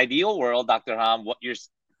think in the ideal world, Dr. Ham, what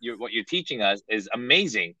you're teaching us is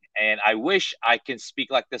amazing. And I wish I can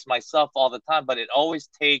speak like this myself all the time, but it always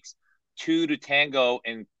takes two to tango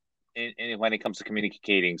in when it comes to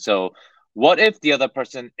communicating. So what if the other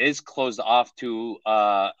person is closed off to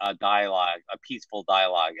a dialogue, a peaceful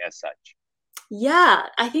dialogue as such? Yeah,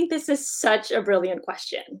 I think this is such a brilliant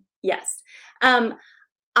question. Yes.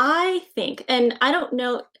 I think, and I don't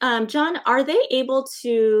know, John, are they able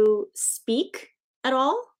to speak at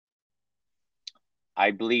all?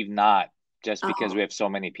 I believe not, just because Oh, we have so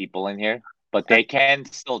many people in here, but they can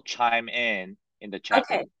still chime in the chat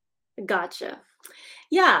okay, room. gotcha.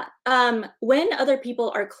 Yeah, when other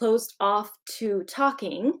people are closed off to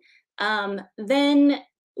talking, then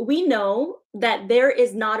we know that there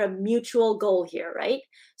is not a mutual goal here, right?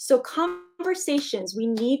 So conversations, we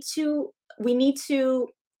need to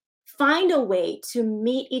find a way to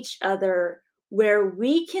meet each other where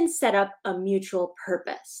we can set up a mutual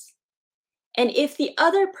purpose. And if the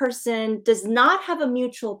other person does not have a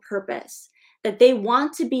mutual purpose, that they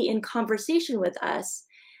want to be in conversation with us,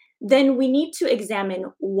 then we need to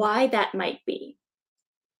examine why that might be,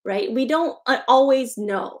 right? We don't always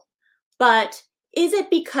know, but is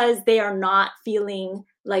it because they are not feeling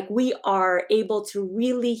like we are able to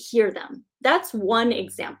really hear them? That's one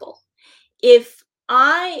example. If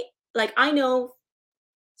I know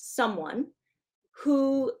someone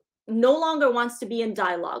who no longer wants to be in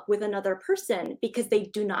dialogue with another person because they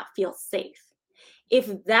do not feel safe.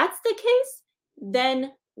 If that's the case,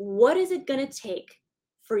 then what is it going to take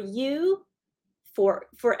for you, for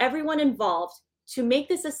everyone involved, to make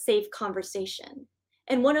this a safe conversation?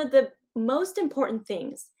 And one of the most important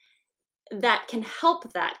things that can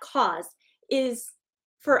help that cause is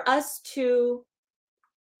for us to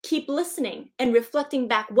keep listening and reflecting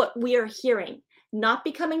back what we are hearing, not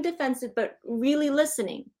becoming defensive, but really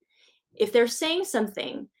listening. If they're saying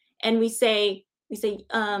something and we say,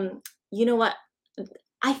 you know what,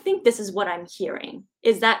 I think this is what I'm hearing.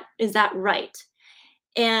 Is that right?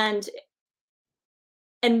 And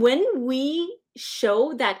and when we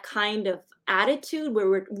show that kind of attitude where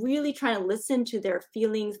we're really trying to listen to their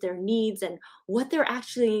feelings, their needs, and what they're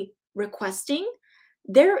actually requesting,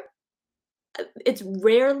 they're it's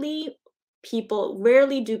rarely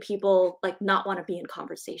do people like not want to be in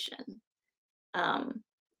conversation. um,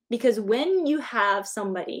 because when you have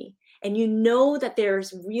somebody and you know that they're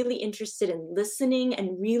really interested in listening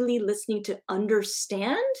and really listening to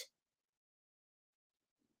understand,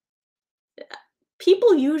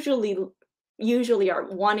 people usually are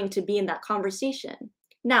wanting to be in that conversation.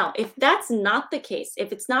 Now if that's not the case,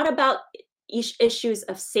 if it's not about issues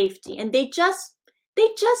of safety and they just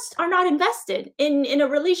are not invested in a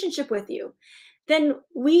relationship with you, then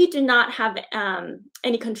we do not have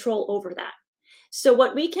any control over that. So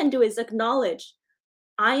what we can do is acknowledge,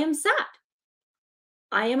 I am sad,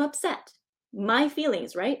 I am upset, my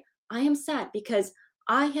feelings, right? I am sad because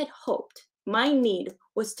I had hoped my need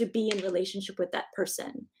was to be in relationship with that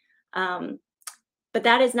person. um, but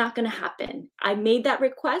that is not going to happen. I made that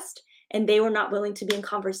request and they were not willing to be in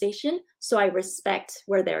conversation, so I respect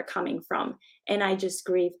where they're coming from, and I just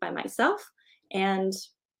grieve by myself and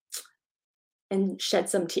shed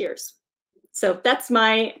some tears. So that's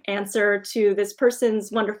my answer to this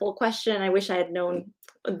person's wonderful question. I wish I had known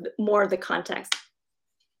more of the context.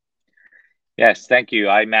 Yes, thank you.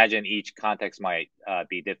 I imagine each context might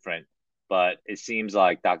be different, but it seems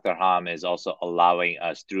like Dr. Ham is also allowing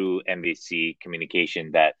us through NBC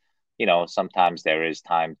communication that, sometimes there is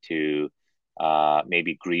time to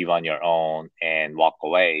maybe grieve on your own and walk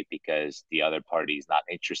away because the other party is not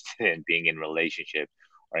interested in being in relationship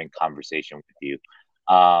or in conversation with you.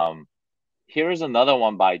 Here's another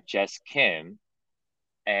one by Jess Kim,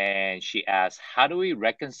 and she asks, how do we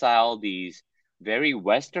reconcile these very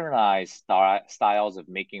westernized styles of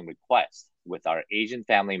making requests with our Asian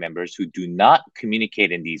family members who do not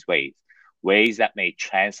communicate in these ways that may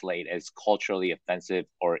translate as culturally offensive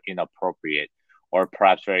or inappropriate, or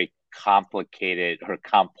perhaps very complicated or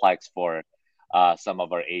complex for some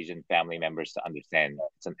of our Asian family members to understand?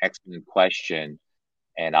 It's an excellent question,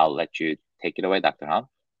 and I'll let you take it away, Dr. Han.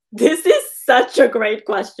 This is such a great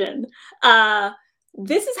question.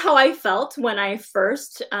 This is how I felt when I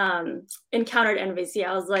first encountered NVC.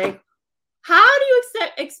 I was like, how do you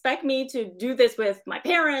expect me to do this with my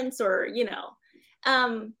parents, or,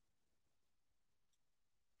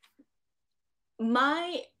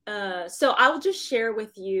 so I'll just share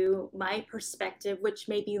with you my perspective, which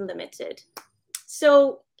may be limited.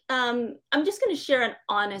 So I'm just going to share an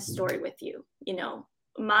honest story with you.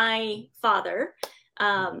 My father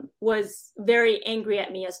was very angry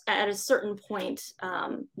at me at a certain point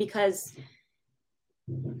because,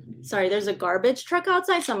 sorry, there's a garbage truck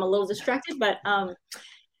outside, so I'm a little distracted, but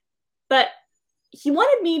he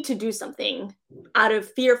wanted me to do something out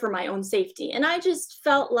of fear for my own safety. And I just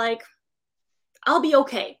felt like, I'll be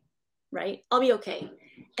okay, right? I'll be okay.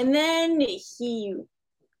 And then he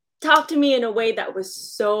talked to me in a way that was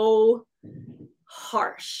so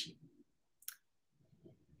harsh.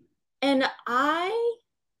 And I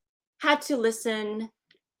had to listen,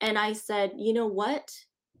 and I said, you know what?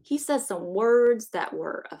 He said some words that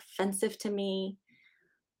were offensive to me,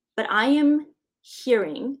 but I am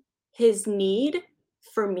hearing his need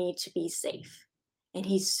for me to be safe. And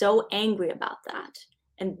he's so angry about that.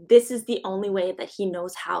 And this is the only way that he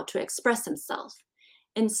knows how to express himself.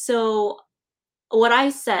 And so what I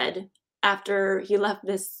said after he left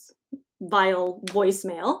this vile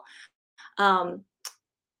voicemail, I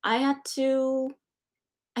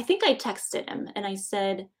think I texted him and I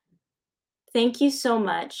said, thank you so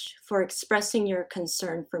much for expressing your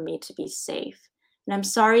concern for me to be safe. And I'm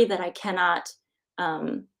sorry that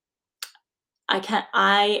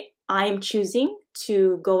I am choosing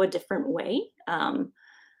to go a different way.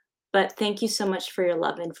 But thank you so much for your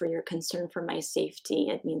love and for your concern for my safety.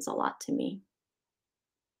 It means a lot to me.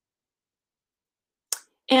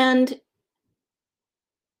 And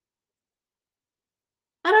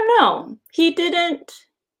I don't know,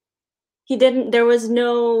 there was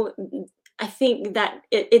no, I think that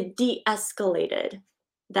it de-escalated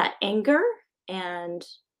that anger, and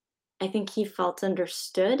I think he felt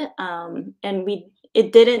understood. And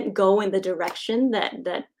it didn't go in the direction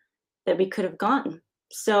that we could have gone.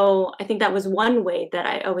 So I think that was one way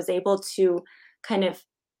that I was able to kind of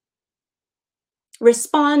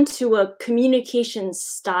respond to a communication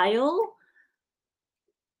style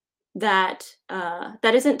that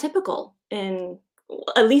isn't typical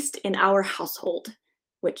at least in our household,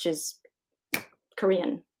 which is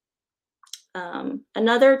Korean.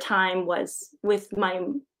 Another time was with my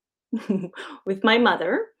with my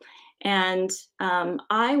mother, and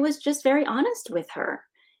I was just very honest with her.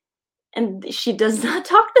 And she does not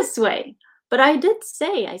talk this way. But I did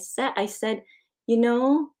say, I said,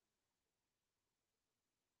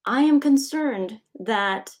 I am concerned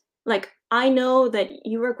that, I know that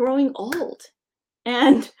you are growing old,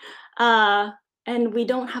 and we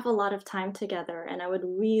don't have a lot of time together. And I would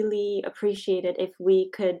really appreciate it if we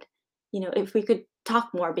could,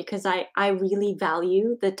 talk more, because I really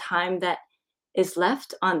value the time that is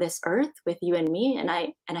left on this earth with you and me. And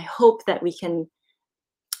I hope that we can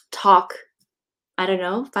talk, I don't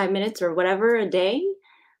know, 5 minutes or whatever a day.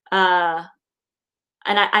 And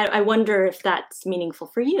I wonder if that's meaningful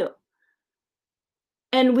for you.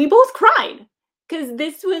 And we both cried, because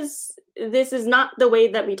this is not the way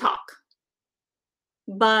that we talk.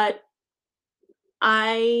 But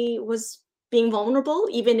I was being vulnerable,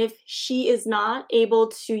 even if she is not able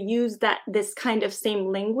to use this kind of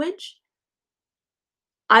same language.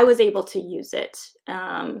 I was able to use it.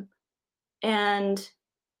 And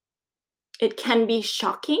it can be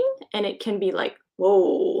shocking, and it can be like,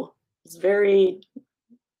 whoa, it's very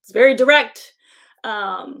direct.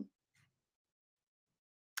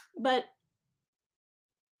 But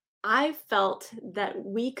I felt that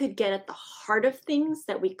we could get at the heart of things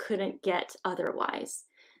that we couldn't get otherwise.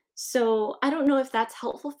 So I don't know if that's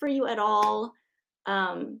helpful for you at all.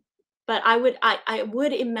 But I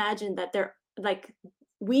would imagine that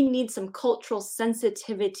we need some cultural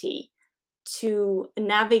sensitivity to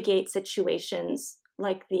navigate situations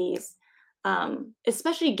like these,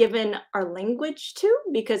 especially given our language too,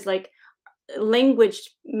 because language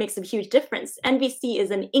makes a huge difference. NVC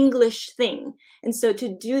is an English thing, and so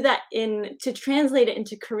to do that to translate it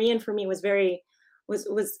into Korean for me was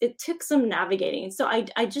it took some navigating. And so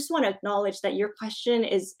I just want to acknowledge that your question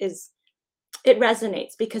is it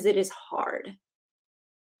resonates because it is hard.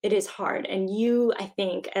 It is hard, and I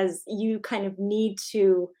think, as you kind of need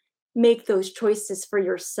to make those choices for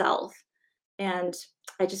yourself. And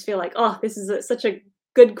I just feel like, oh, this is such a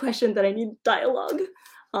good question that I need dialogue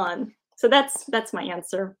on. So that's my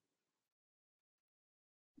answer.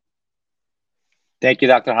 Thank you,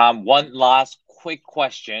 Dr. Ham. One last quick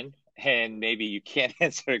question, and maybe you can't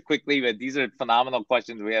answer it quickly, but these are phenomenal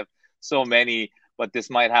questions. We have so many, but this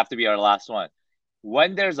might have to be our last one.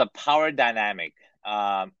 When there's a power dynamic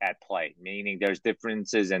at play, meaning there's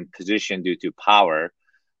differences in position due to power,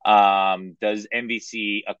 does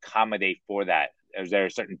NVC accommodate for that? Is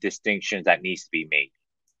there certain distinctions that needs to be made?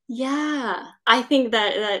 Yeah, I think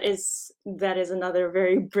that is another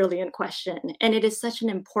very brilliant question, and it is such an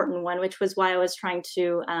important one, which was why I was trying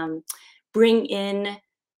to bring in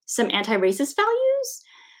some anti-racist values,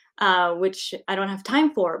 which I don't have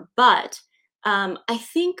time for. But I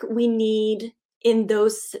think we need, in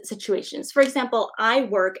those situations, for example, I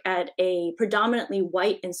work at a predominantly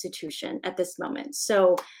white institution at this moment.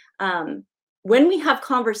 So when we have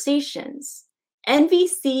conversations,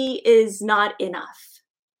 NVC is not enough.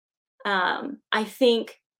 I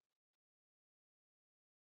think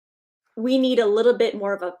we need a little bit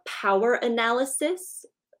more of a power analysis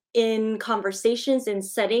in conversations, in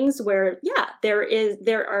settings where, yeah,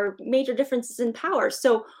 there are major differences in power.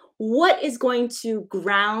 So what is going to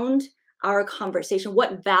ground our conversation?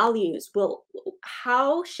 What values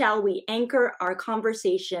how shall we anchor our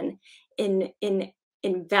conversation in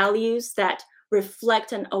values that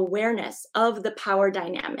reflect an awareness of the power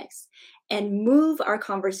dynamics and move our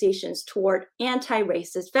conversations toward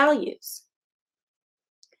anti-racist values?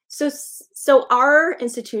 So our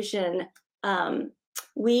institution,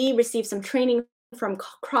 we received some training from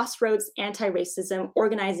Crossroads Anti-Racism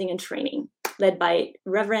Organizing and Training, led by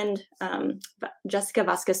Reverend Jessica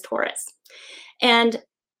Vasquez Torres. And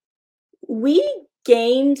we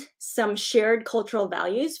gained some shared cultural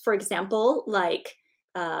values, for example, like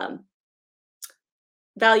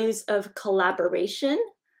values of collaboration,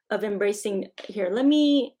 of embracing. Here, let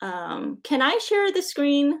me, can I share the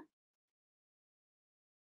screen?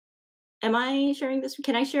 Am I sharing this?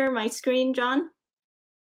 Can I share my screen, John?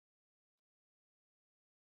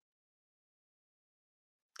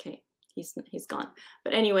 Okay, he's gone.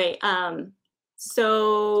 But anyway, for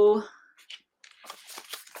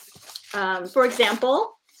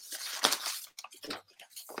example,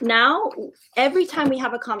 now every time we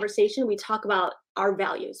have a conversation, we talk about our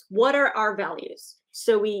values. What are our values?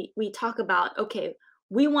 So we talk about, okay,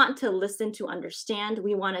 we want to listen to understand.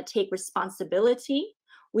 We want to take responsibility.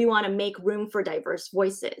 We want to make room for diverse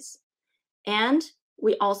voices. And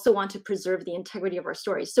we also want to preserve the integrity of our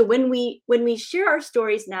stories. So when we share our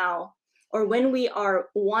stories now, or when we are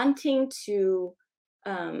wanting to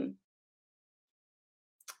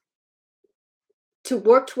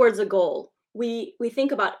work towards a goal, we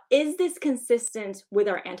think about, is this consistent with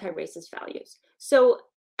our anti-racist values? So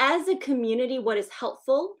as a community, what is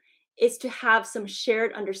helpful is to have some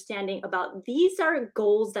shared understanding about, these are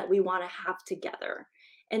goals that we want to have together.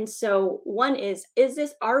 And so one is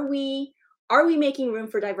this, are we making room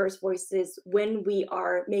for diverse voices when we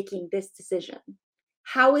are making this decision?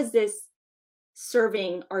 How is this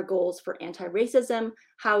serving our goals for anti-racism?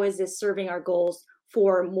 How is this serving our goals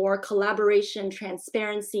for more collaboration,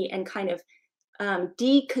 transparency, and kind of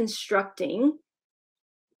deconstructing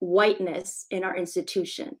whiteness in our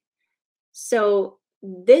institution? So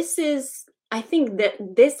I think that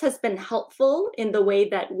this has been helpful in the way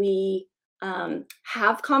that we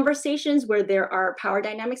have conversations where there are power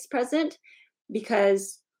dynamics present,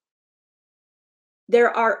 because there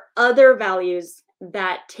are other values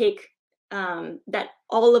that that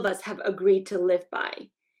all of us have agreed to live by.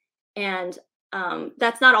 And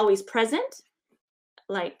that's not always present,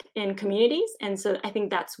 like in communities. And so I think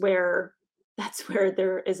that's where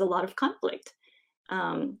there is a lot of conflict.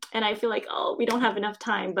 And I feel like, oh, we don't have enough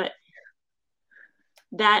time, but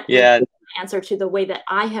that is the answer to the way that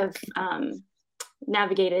I have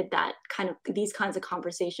navigated these kinds of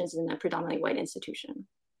conversations in a predominantly white institution.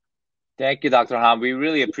 Thank you, Dr. Ham. We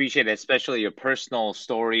really appreciate it, especially your personal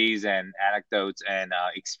stories and anecdotes and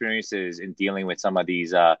experiences in dealing with some of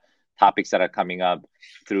these topics that are coming up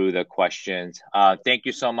through the questions. Thank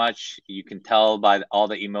you so much. You can tell by all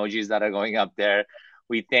the emojis that are going up there.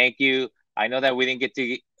 We thank you. I know that we didn't get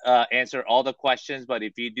to answer all the questions, but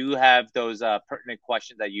if you do have those pertinent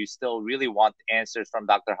questions that you still really want answers from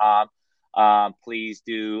Dr. Ham, please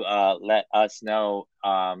do let us know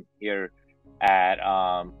here at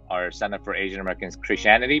our Center for Asian American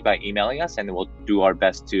Christianity by emailing us, and we'll do our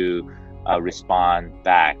best to respond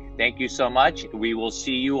back. Thank you so much. We will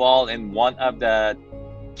see you all in one of the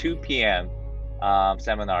 2 p.m.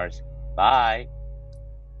 Seminars. Bye.